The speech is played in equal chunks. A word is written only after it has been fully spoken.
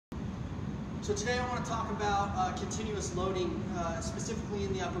So today I want to talk about continuous loading, specifically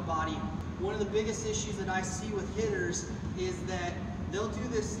in the upper body. One of the biggest issues that I see with hitters is that they'll do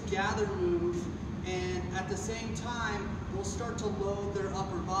this gather move, and at the same time they'll start to load their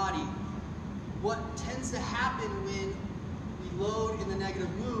upper body. What tends to happen when we load in the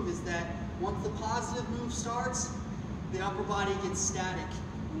negative move is that once the positive move starts, the upper body gets static.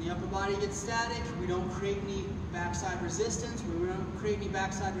 When the upper body gets static, we don't create any backside resistance. When we don't create any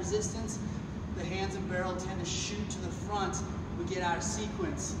backside resistance, the hands and barrel tend to shoot to the front. We get out of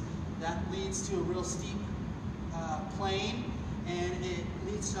sequence. That leads to a real steep plane, and it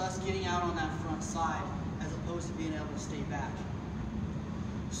leads to us getting out on that front side as opposed to being able to stay back.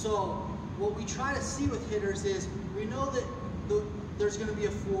 So what we try to see with hitters is we know that there's going to be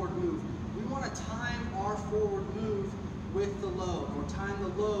a forward move. We want to time our forward move with the load, or time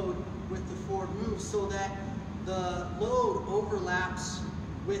the load with the forward move so that the load overlaps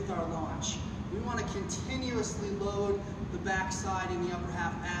with our launch. We want to continuously load the backside and the upper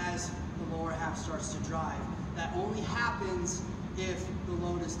half as the lower half starts to drive. That only happens if the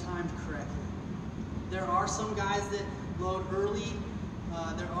load is timed correctly. There are some guys that load early.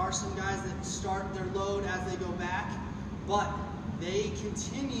 There are some guys that start their load as they go back, but they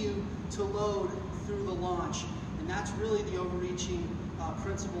continue to load through the launch. And that's really the overreaching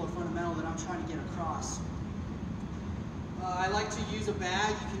principle or fundamental that I'm trying to get across. I like to use a bag.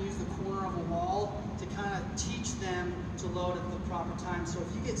 You can use the corner of a wall to kind of teach them to load at the proper time. So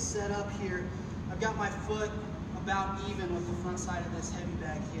if you get set up here, I've got my foot about even with the front side of this heavy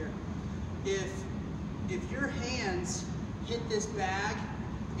bag here. If your hands hit this bag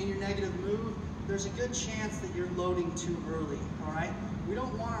in your negative move, there's a good chance that you're loading too early, all right? We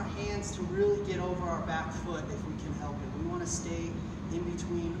don't want our hands to really get over our back foot if we can help it. We want to stay in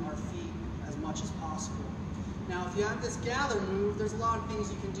between our feet as much as possible. Now, if you have this gather move, there's a lot of things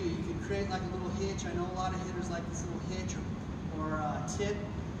you can do. You can create like a little hitch. I know a lot of hitters like this little hitch or tip.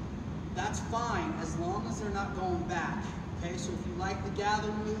 That's fine as long as they're not going back. Okay, so if you like the gather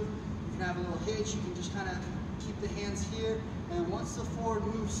move, you can have a little hitch. You can just kind of keep the hands here, and once the forward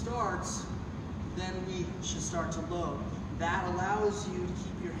move starts, then we should start to load. That allows you to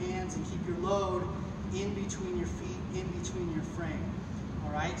keep your hands and keep your load in between your feet, in between your frame.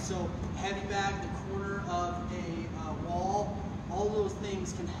 All right, so heavy bag, the corner of a wall, all those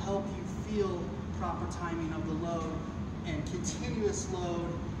things can help you feel proper timing of the load and continuous load,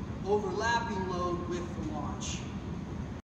 overlapping load with the launch.